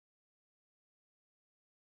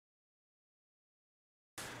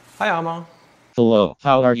Hi, Arma. Hello,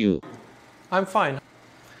 how are you? I'm fine.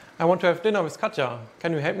 I want to have dinner with Katja.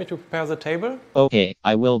 Can you help me to prepare the table? Okay,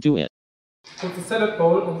 I will do it. Put the salad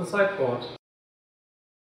bowl on the sideboard.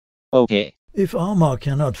 Okay. If ARMAR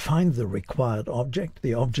cannot find the required object,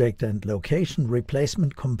 the object and location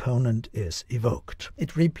replacement component is evoked.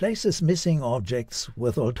 It replaces missing objects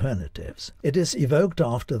with alternatives. It is evoked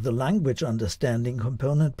after the language understanding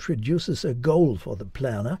component produces a goal for the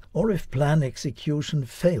planner, or if plan execution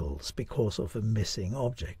fails because of a missing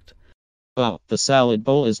object. Oh, the salad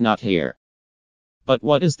bowl is not here. But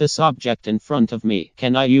what is this object in front of me?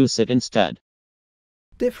 Can I use it instead?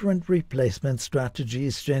 Different replacement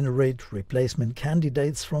strategies generate replacement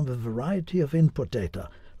candidates from a variety of input data,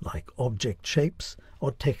 like object shapes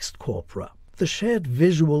or text corpora. The shared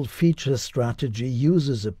visual feature strategy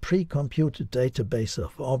uses a pre-computed database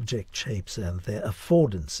of object shapes and their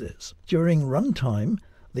affordances. During runtime,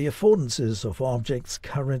 the affordances of objects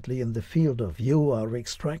currently in the field of view are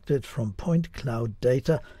extracted from point cloud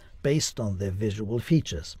data based on their visual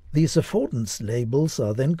features. These affordance labels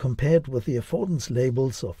are then compared with the affordance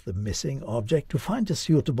labels of the missing object to find a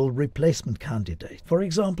suitable replacement candidate. For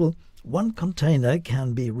example, one container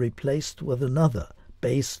can be replaced with another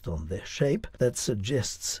based on their shape that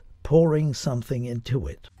suggests pouring something into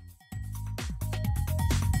it.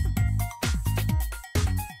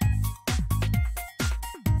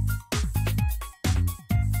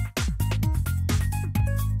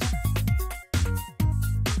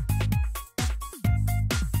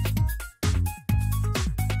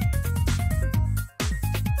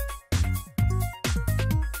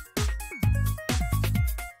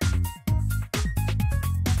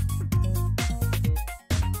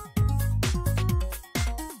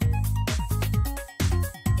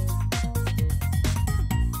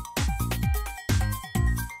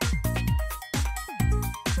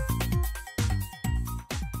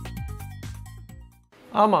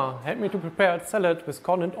 Arma, help me to prepare a salad with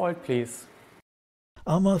corn and oil, please.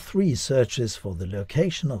 ARMAR-III searches for the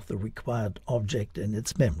location of the required object in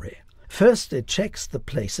its memory. First, it checks the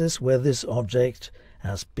places where this object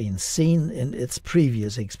has been seen in its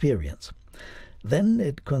previous experience. Then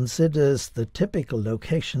it considers the typical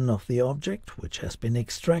location of the object, which has been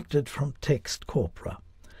extracted from text corpora.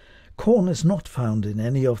 Corn is not found in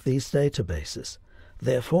any of these databases.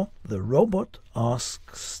 Therefore, the robot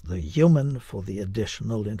asks the human for the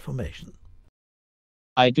additional information.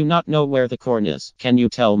 I do not know where the corn is. Can you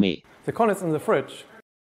tell me? The corn is in the fridge.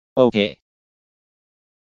 Okay.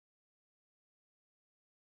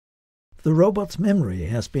 The robot's memory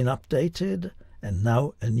has been updated, and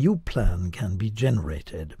now a new plan can be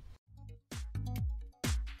generated.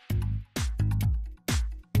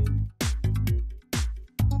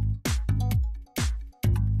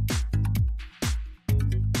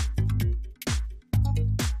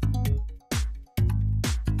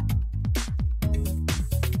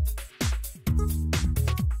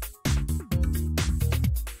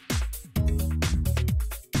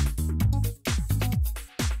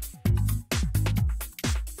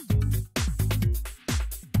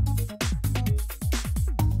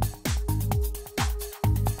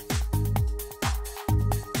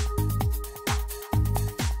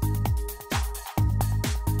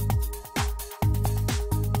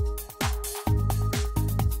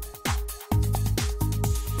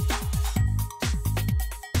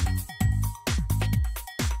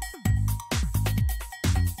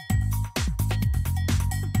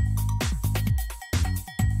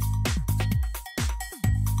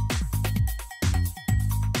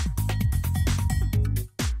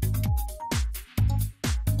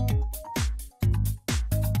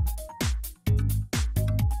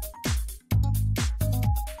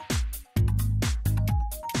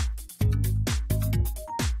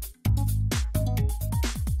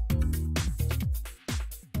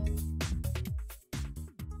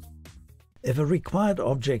 If a required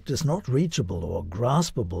object is not reachable or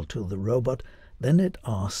graspable to the robot, then it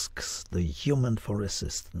asks the human for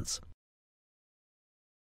assistance.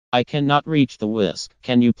 I cannot reach the whisk.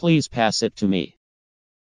 Can you please pass it to me?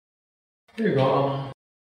 Here you go, Arma.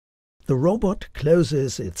 The robot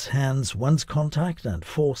closes its hands once contact and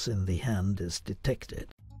force in the hand is detected.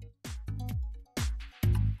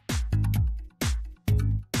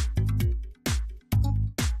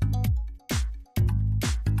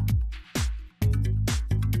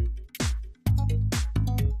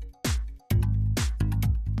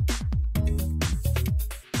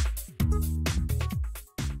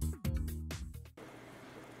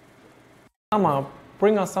 Arma,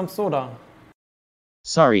 bring us some soda.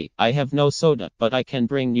 Sorry, I have no soda, but I can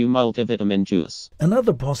bring you multivitamin juice.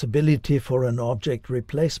 Another possibility for an object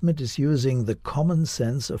replacement is using the common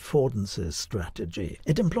sense affordances strategy.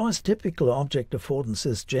 It employs typical object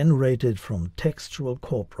affordances generated from textual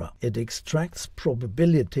corpora. It extracts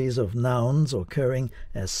probabilities of nouns occurring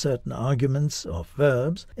as certain arguments of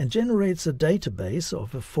verbs and generates a database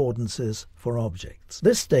of affordances for objects.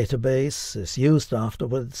 This database is used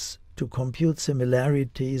afterwards to compute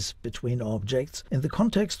similarities between objects in the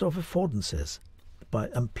context of affordances by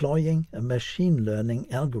employing a machine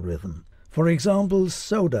learning algorithm. For example,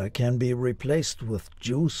 soda can be replaced with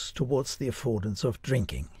juice towards the affordance of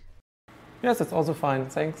drinking. Yes, that's also fine,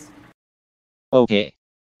 thanks. Okay.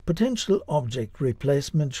 Potential object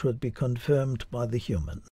replacement should be confirmed by the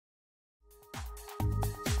human.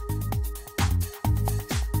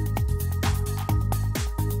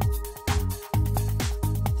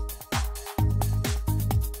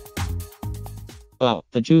 Oh,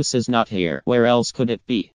 the juice is not here. Where else could it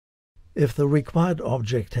be? If the required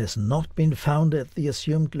object has not been found at the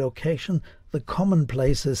assumed location, the common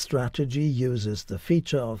places strategy uses the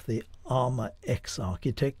feature of the ArmarX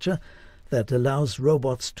architecture that allows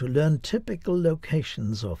robots to learn typical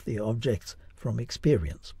locations of the objects from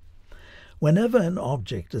experience. Whenever an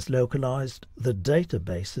object is localized, the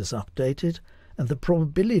database is updated and the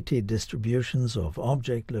probability distributions of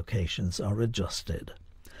object locations are adjusted.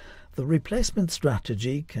 The replacement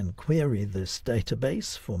strategy can query this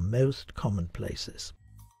database for most common places.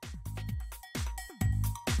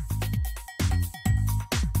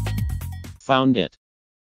 Found it.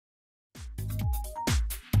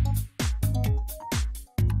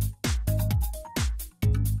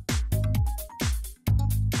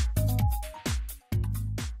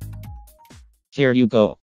 Here you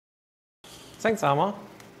go. Thanks, Armar.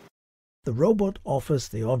 The robot offers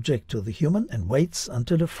the object to the human and waits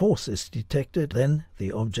until a force is detected, then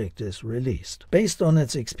the object is released. Based on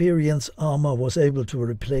its experience, ARMAR was able to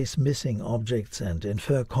replace missing objects and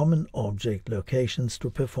infer common object locations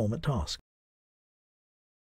to perform a task.